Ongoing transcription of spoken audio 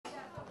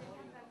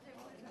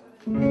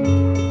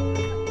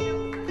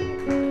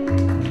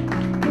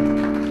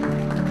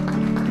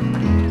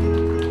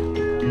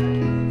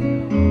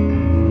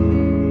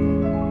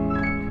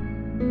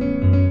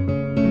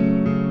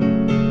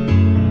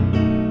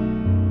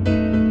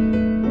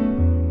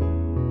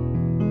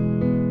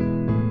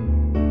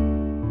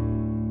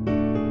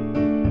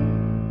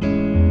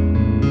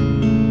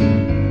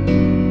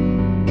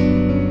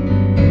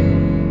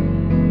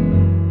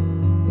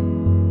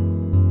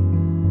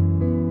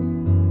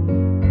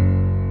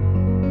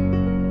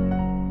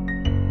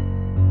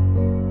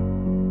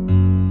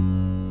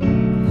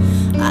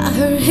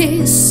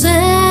He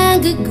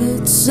sang a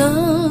good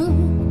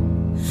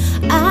song.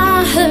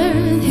 I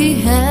heard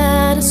he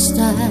had a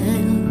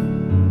style,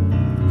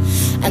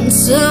 and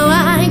so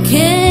I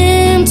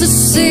came to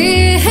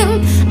see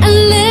him and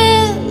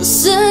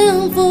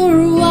listen for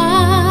a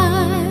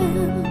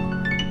while.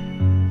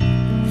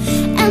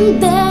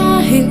 And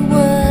there he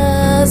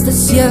was,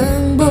 this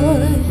young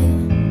boy,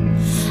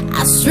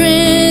 a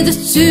stranger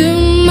to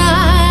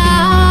my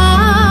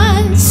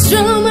eyes,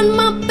 strumming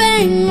my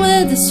pain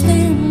with his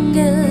fingers,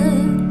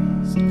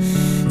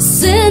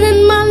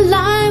 singing my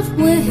life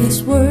with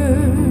his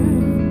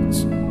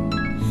words,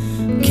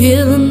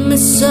 killing me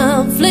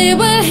softly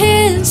with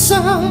his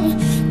song,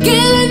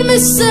 killing me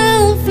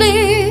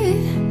softly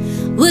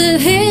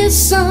with his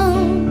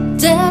song,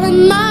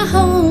 telling my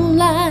whole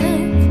life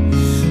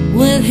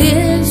with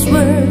his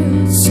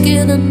words,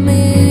 killing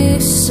me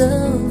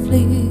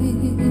softly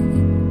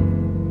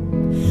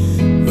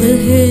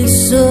with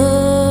his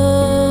song.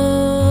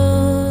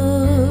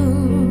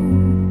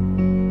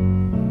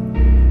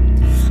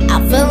 I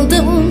felt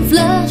a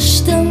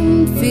flushed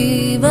and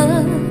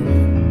fever,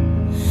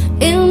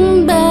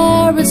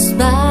 embarrassed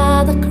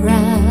by the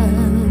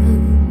crowd.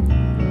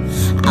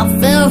 I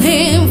felt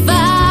him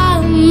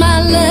find my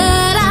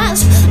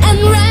letters and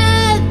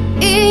read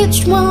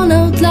each one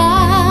out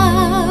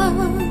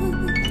loud.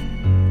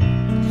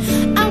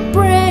 I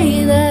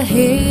prayed that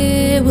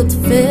he would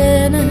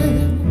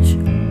finish,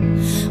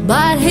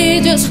 but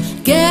he just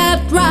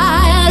kept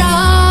right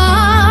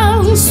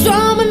on,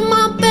 strumming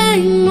my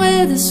pain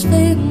with his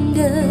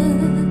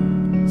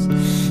fingers,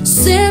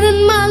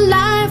 singing my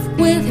life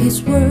with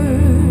his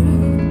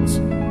words,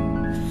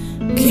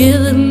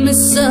 killing me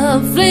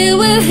softly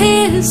with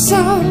his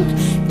song,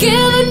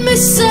 killing me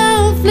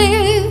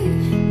softly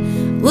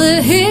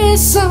with his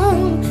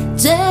song,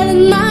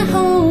 telling my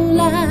whole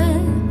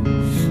life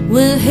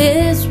with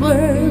his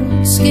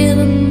words,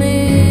 killing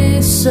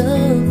me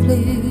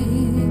softly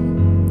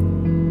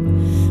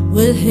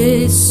with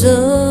his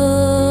song.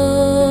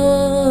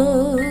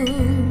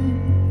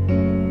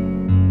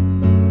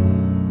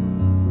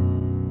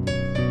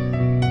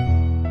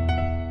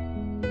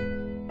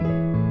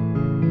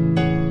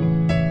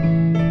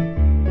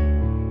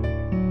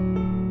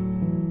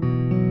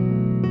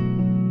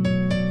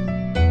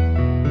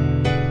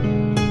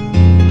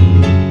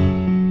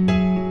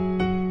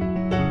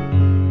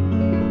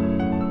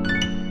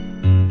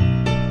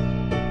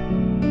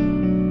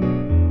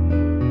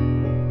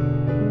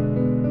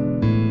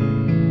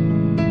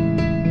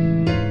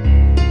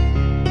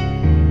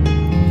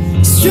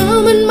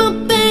 Strumming my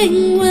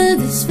pain with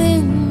his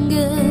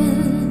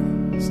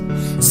fingers,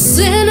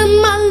 singing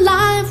my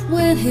life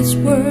with his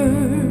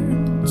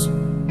words,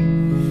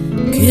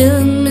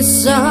 killing me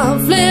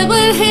softly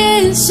with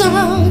his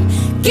song,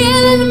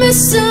 killing me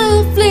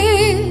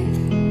softly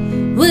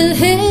with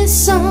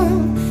his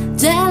song,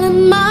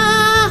 telling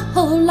my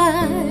whole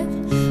life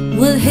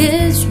with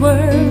his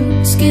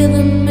words,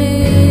 killing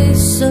me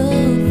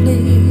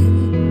softly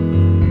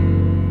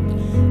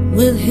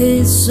with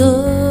his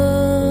song.